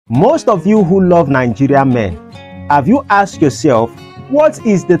Most of you who love Nigerian men, have you asked yourself, what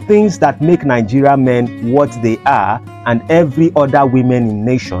is the things that make Nigerian men what they are and every other women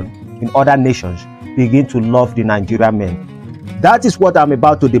in other nations begin to love the Nigerian men? That is what I'm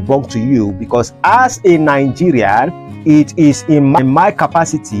about to debunk to you, because as a Nigerian, it is in my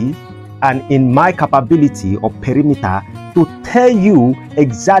capacity and in my capability or perimeter to tell you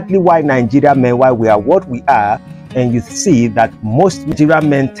exactly why Nigerian men, why we are what we are. And you see that most Nigerian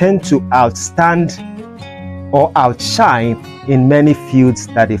men tend to outstand or outshine in many fields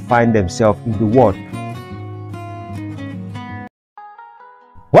that they find themselves in the world.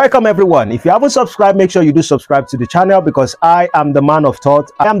 Welcome everyone. If you haven't subscribed, make sure you do subscribe to the channel, because I am the man of thought.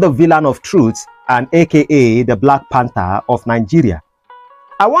 I am the villain of truth, and aka the Black Panther of Nigeria.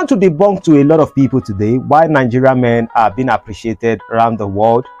 I want to debunk to a lot of people today why Nigerian men are being appreciated around the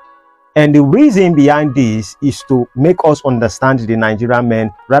world. And the reason behind this is to make us understand the Nigerian men.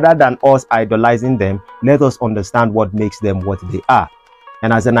 Rather than us idolizing them, let us understand what makes them what they are.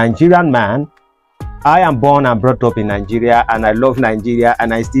 And as a Nigerian man, I am born and brought up in Nigeria, and I love Nigeria,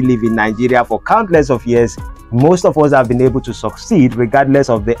 and I still live in Nigeria for countless of years. Most of us have been able to succeed regardless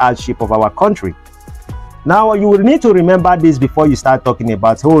of the hardship of our country. Now, you will need to remember this before you start talking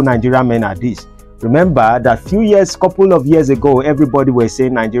about, oh, Nigerian men are this. Remember that couple of years ago, everybody was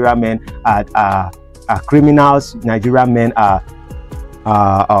saying Nigerian men are criminals. Nigerian men are,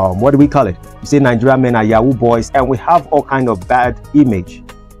 what do we call it? You say Nigerian men are Yahoo boys, and we have all kind of bad image.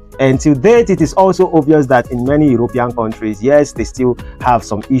 And to date, it is also obvious that in many European countries, yes, they still have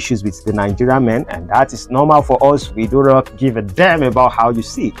some issues with the Nigerian men, and that is normal for us. We do not give a damn about how you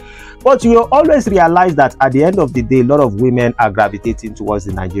see. But you always realize that at the end of the day, a lot of women are gravitating towards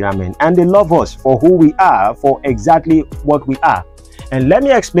the Nigerian men, and they love us for who we are, for exactly what we are. And let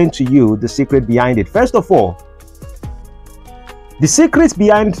me explain to you the secret behind it. First of all, the secret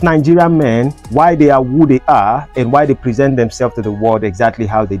behind Nigerian men, why they are who they are and why they present themselves to the world exactly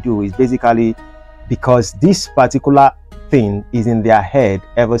how they do, is basically because this particular thing is in their head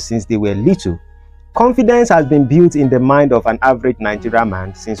ever since they were little. Confidence has been built in the mind of an average Nigerian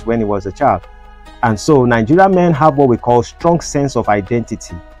man since when he was a child. And so Nigerian men have what we call strong sense of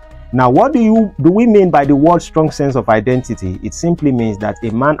identity. Now, what do we mean by the word strong sense of identity? It simply means that a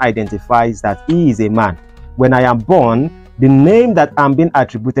man identifies that he is a man. When I am born, the name that I'm being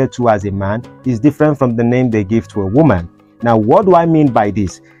attributed to as a man is different from the name they give to a woman. Now, what do I mean by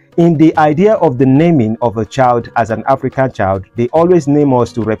this? In the idea of the naming of a child as an African child, they always name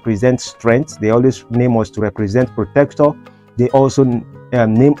us to represent strength. They always name us to represent protector. They also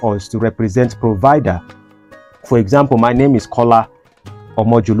name us to represent provider. For example, my name is Kola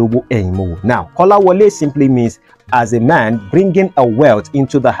Omojulubu Eimo. Now, Kola Wole simply means as a man bringing a wealth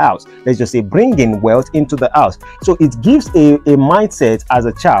into the house. Let's just say bringing wealth into the house. So it gives a mindset as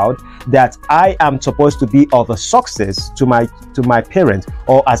a child that I am supposed to be of a success to my parents,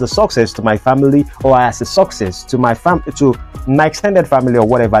 or as a success to my family, or as a success to my extended family, or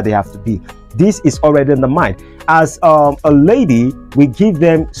whatever they have to be. This is already in the mind. As a lady, we give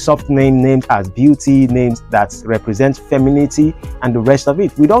them soft names as beauty, names that represent femininity, and the rest of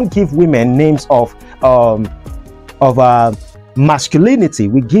it. We don't give women names of masculinity.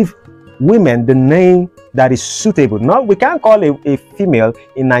 We give women the name that is suitable. Now, we can't call a female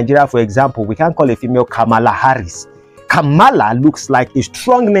in Nigeria, for example, we can't call a female Kamala Harris. Kamala looks like a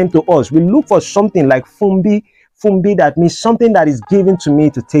strong name to us. We look for something like Fumbi. Fumbi, that means something that is given to me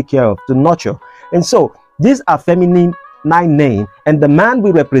to take care of, to nurture. And so these are feminine name, and the man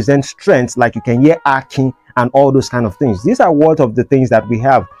will represent strength, like you can hear Akin and all those kind of things. These are what of the things that we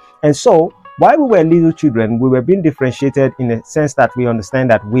have. And so while we were little children, we were being differentiated in a sense that we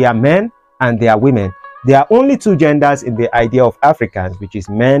understand that we are men and they are women. There are only two genders in the idea of Africans, which is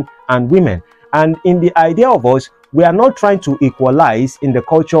men and women. And in the idea of us, we are not trying to equalize in the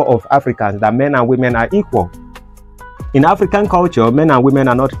culture of Africans that men and women are equal. In African culture, men and women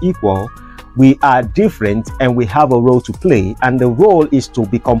are not equal. We are different, and we have a role to play, and the role is to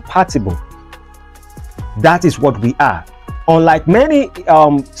be compatible. That is what we are. Unlike many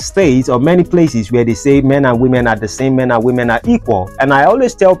states or many places where they say men and women are the same, men and women are equal. And I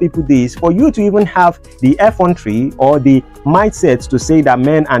always tell people this, for you to even have the effrontery or the mindset to say that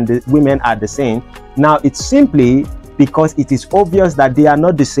men and the women are the same, now it's simply because it is obvious that they are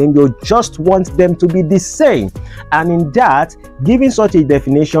not the same. You just want them to be the same. And in that, giving such a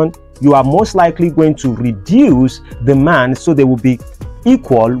definition, you are most likely going to reduce the man so they will be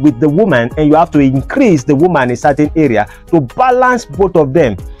equal with the woman, and you have to increase the woman in a certain area to balance both of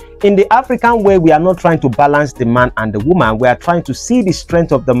them. in the African way, we are not trying to balance the man and the woman. We are trying to see the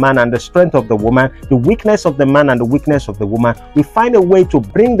strength of the man and the strength of the woman, the weakness of the man and the weakness of the woman. We find a way to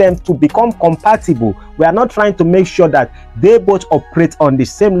bring them to become compatible. We are not trying to make sure that they both operate on the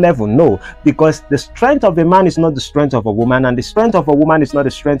same level. No, because the strength of a man is not the strength of a woman, and the strength of a woman is not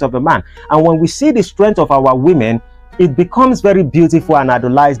the strength of a man. And when we see the strength of our women, it becomes very beautiful and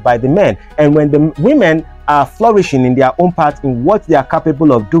idolized by the men. And when the women are flourishing in their own part in what they are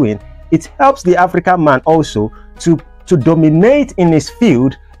capable of doing, it helps the African man also to dominate in his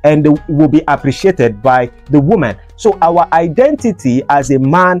field and will be appreciated by the woman. So our identity as a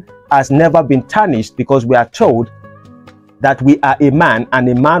man has never been tarnished, because we are told that we are a man, and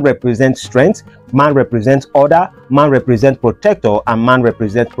a man represents strength, man represents order, man represents protector, and man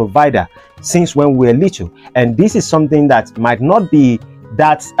represents provider since when we were little. And this is something that might not be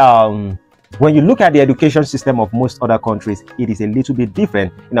that when you look at the education system of most other countries, it is a little bit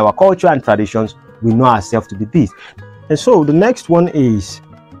different. In our culture and traditions, we know ourselves to be this. And so the next one is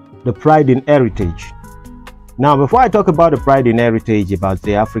the pride in heritage. Now, before I talk about the pride in heritage, about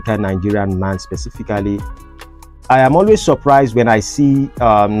the African Nigerian man specifically, I am always surprised when I see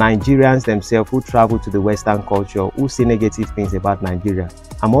Nigerians themselves who travel to the Western culture, who say negative things about Nigeria.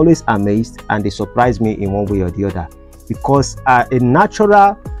 I'm always amazed, and they surprise me in one way or the other, because a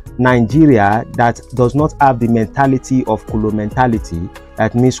natural Nigeria that does not have the mentality of Kulu mentality,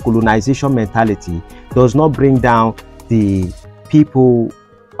 that means colonization mentality, does not bring down the people,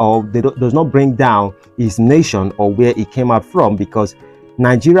 or does not bring down his nation or where he came out from, because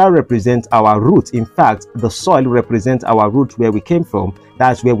Nigeria represents our roots. In fact, the soil represents our roots, where we came from.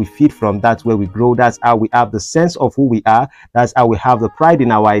 That's where we feed from. That's where we grow. That's how we have the sense of who we are. That's how we have the pride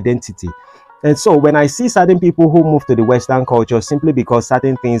in our identity. And so when I see certain people who move to the Western culture simply because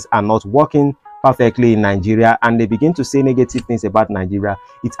certain things are not working perfectly in Nigeria, and they begin to say negative things about Nigeria,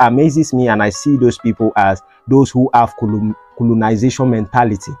 it amazes me, and I see those people as those who have colonization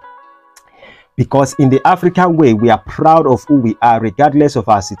mentality. Because in the African way, we are proud of who we are, regardless of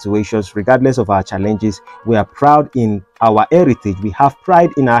our situations, regardless of our challenges. We are proud in our heritage. We have pride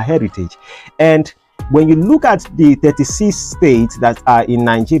in our heritage. And when you look at the 36 states that are in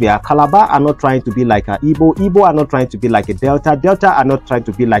Nigeria, Calabar are not trying to be like a Igbo. Igbo are not trying to be like a Delta. Delta are not trying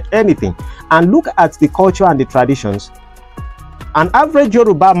to be like anything. And look at the culture and the traditions. An average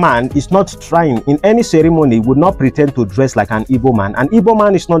Yoruba man is not trying in any ceremony, would not pretend to dress like an Igbo man. An Igbo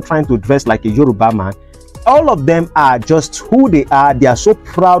man is not trying to dress like a Yoruba man. All of them are just who they are. They are so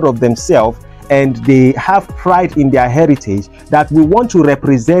proud of themselves, and they have pride in their heritage that we want to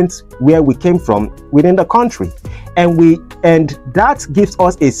represent where we came from within the country. And that gives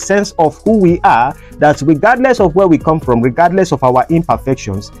us a sense of who we are, that regardless of where we come from, regardless of our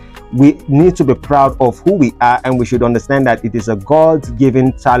imperfections, we need to be proud of who we are, and we should understand that it is a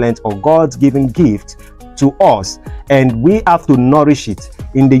God-given talent or God-given gift to us, and we have to nourish it.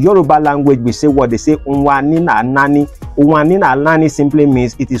 In the Yoruba language, we say what they say, "Unwani na nani." Unwani na nani simply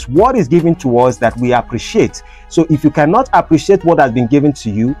means it is what is given to us that we appreciate. So if you cannot appreciate what has been given to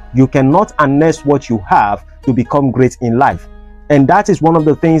you, you cannot harness what you have to become great in life. And that is one of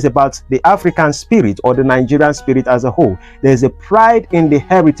the things about the African spirit, or the Nigerian spirit as a whole. There's a pride in the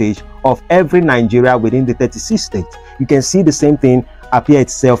heritage of every Nigeria within the 36 states. You can see the same thing appear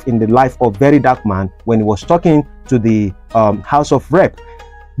itself in the life of Very Dark Man when he was talking to the House of Rep.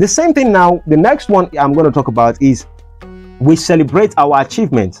 The same thing now, the next one I'm going to talk about is we celebrate our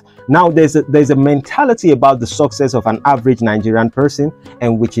achievements. Now there's a mentality about the success of an average Nigerian person,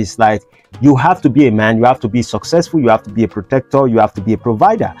 and which is like, you have to be a man, you have to be successful, you have to be a protector, you have to be a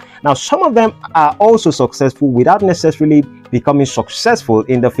provider. Now some of them are also successful without necessarily becoming successful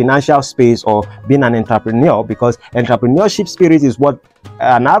in the financial space or being an entrepreneur, because entrepreneurship spirit is what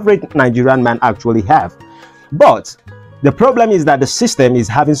an average Nigerian man actually have. But the problem is that the system is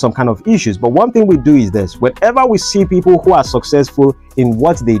having some kind of issues. But one thing we do is this: whenever we see people who are successful in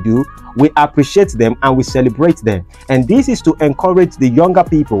what they do, we appreciate them and we celebrate them. And this is to encourage the younger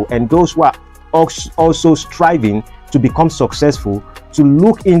people and those who are also striving to become successful to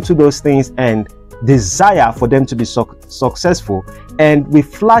look into those things and desire for them to be successful. And we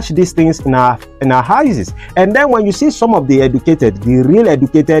flash these things in our houses. And then when you see some of the educated, the real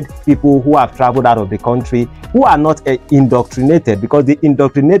educated people who have traveled out of the country, who are not indoctrinated, because the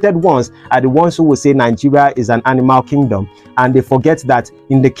indoctrinated ones are the ones who will say Nigeria is an animal kingdom, and they forget that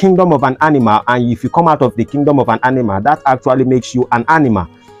in the kingdom of an animal, and if you come out of the kingdom of an animal, that actually makes you an animal.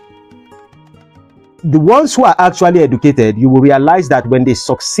 The ones who are actually educated, you will realize that when they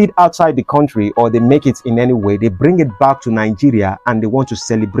succeed outside the country or they make it in any way, they bring it back to Nigeria and they want to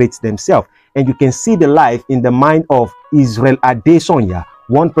celebrate themselves. And you can see the life in the mind of Israel Adesanya,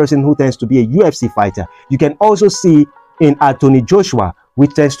 one person who tends to be a UFC fighter. You can also see in Anthony Joshua,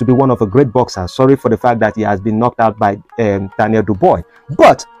 which tends to be one of a great boxers. Sorry for the fact that he has been knocked out by Daniel Dubois.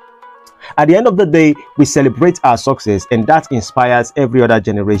 But at the end of the day, we celebrate our success, and that inspires every other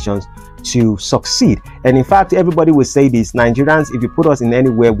generation to succeed. And in fact, everybody will say this: Nigerians, if you put us in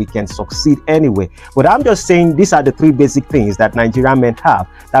anywhere, we can succeed anywhere. But I'm just saying these are the three basic things that Nigerian men have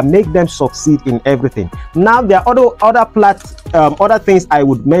that make them succeed in everything. Now, there are other things I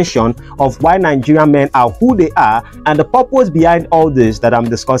would mention of why Nigerian men are who they are, and the purpose behind all this that I'm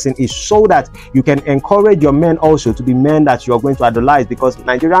discussing is so that you can encourage your men also to be men that you are going to idolize, because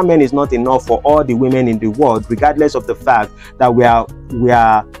Nigerian men is not enough for all the women in the world, regardless of the fact that we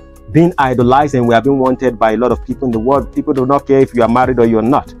are being idolized and we are being wanted by a lot of people in the world. People do not care if you are married or you're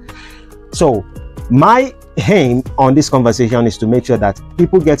not. So my aim on this conversation is to make sure that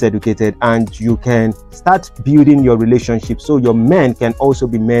people get educated and you can start building your relationship so your men can also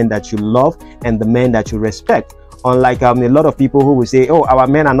be men that you love and the men that you respect. Unlike a lot of people who will say, oh, our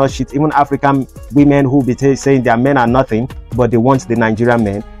men are not shit. Even African women who will be saying their men are nothing, but they want the Nigerian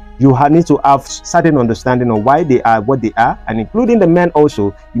men. You need to have certain understanding of why they are what they are, and including the men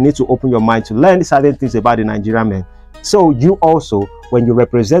also, you need to open your mind to learn certain things about the Nigerian men. So you also, when you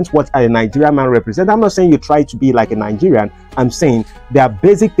represent what a Nigerian man represents, I'm not saying you try to be like a Nigerian. I'm saying there are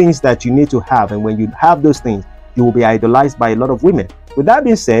basic things that you need to have, and when you have those things, you will be idolized by a lot of women. With that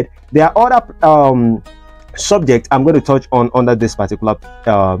being said, there are other subjects I'm going to touch on under this particular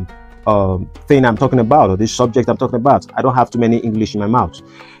thing I'm talking about, or this subject I'm talking about. I don't have too many English in my mouth.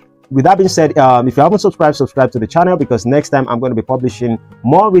 With that being said, if you haven't subscribed, subscribe to the channel, because next time I'm going to be publishing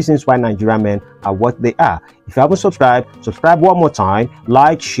more reasons why Nigerian men are what they are. If you haven't subscribed, subscribe one more time,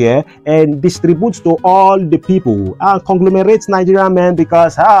 like, share, and distribute to all the people, and conglomerate Nigerian men,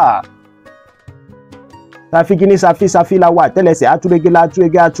 because do you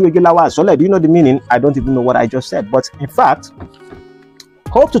know the meaning? I don't even know what I just said, but in fact,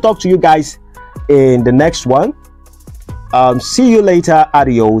 hope to talk to you guys in the next one. See you later.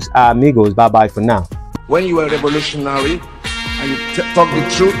 Adios, amigos. Bye bye for now. When you are revolutionary and you talk the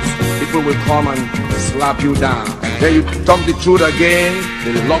truth, people will come and slap you down. Then you talk the truth again,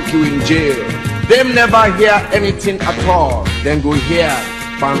 they lock you in jail. Them never hear anything at all. Then go hear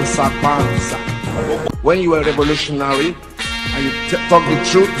pansa pansa. When you are revolutionary and you talk the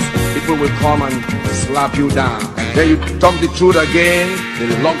truth, people will come and slap you down. Then you talk the truth again,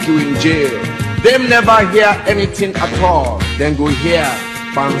 they lock you in jail. Them never hear anything at all. Then go hear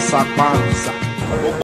pansa pansa.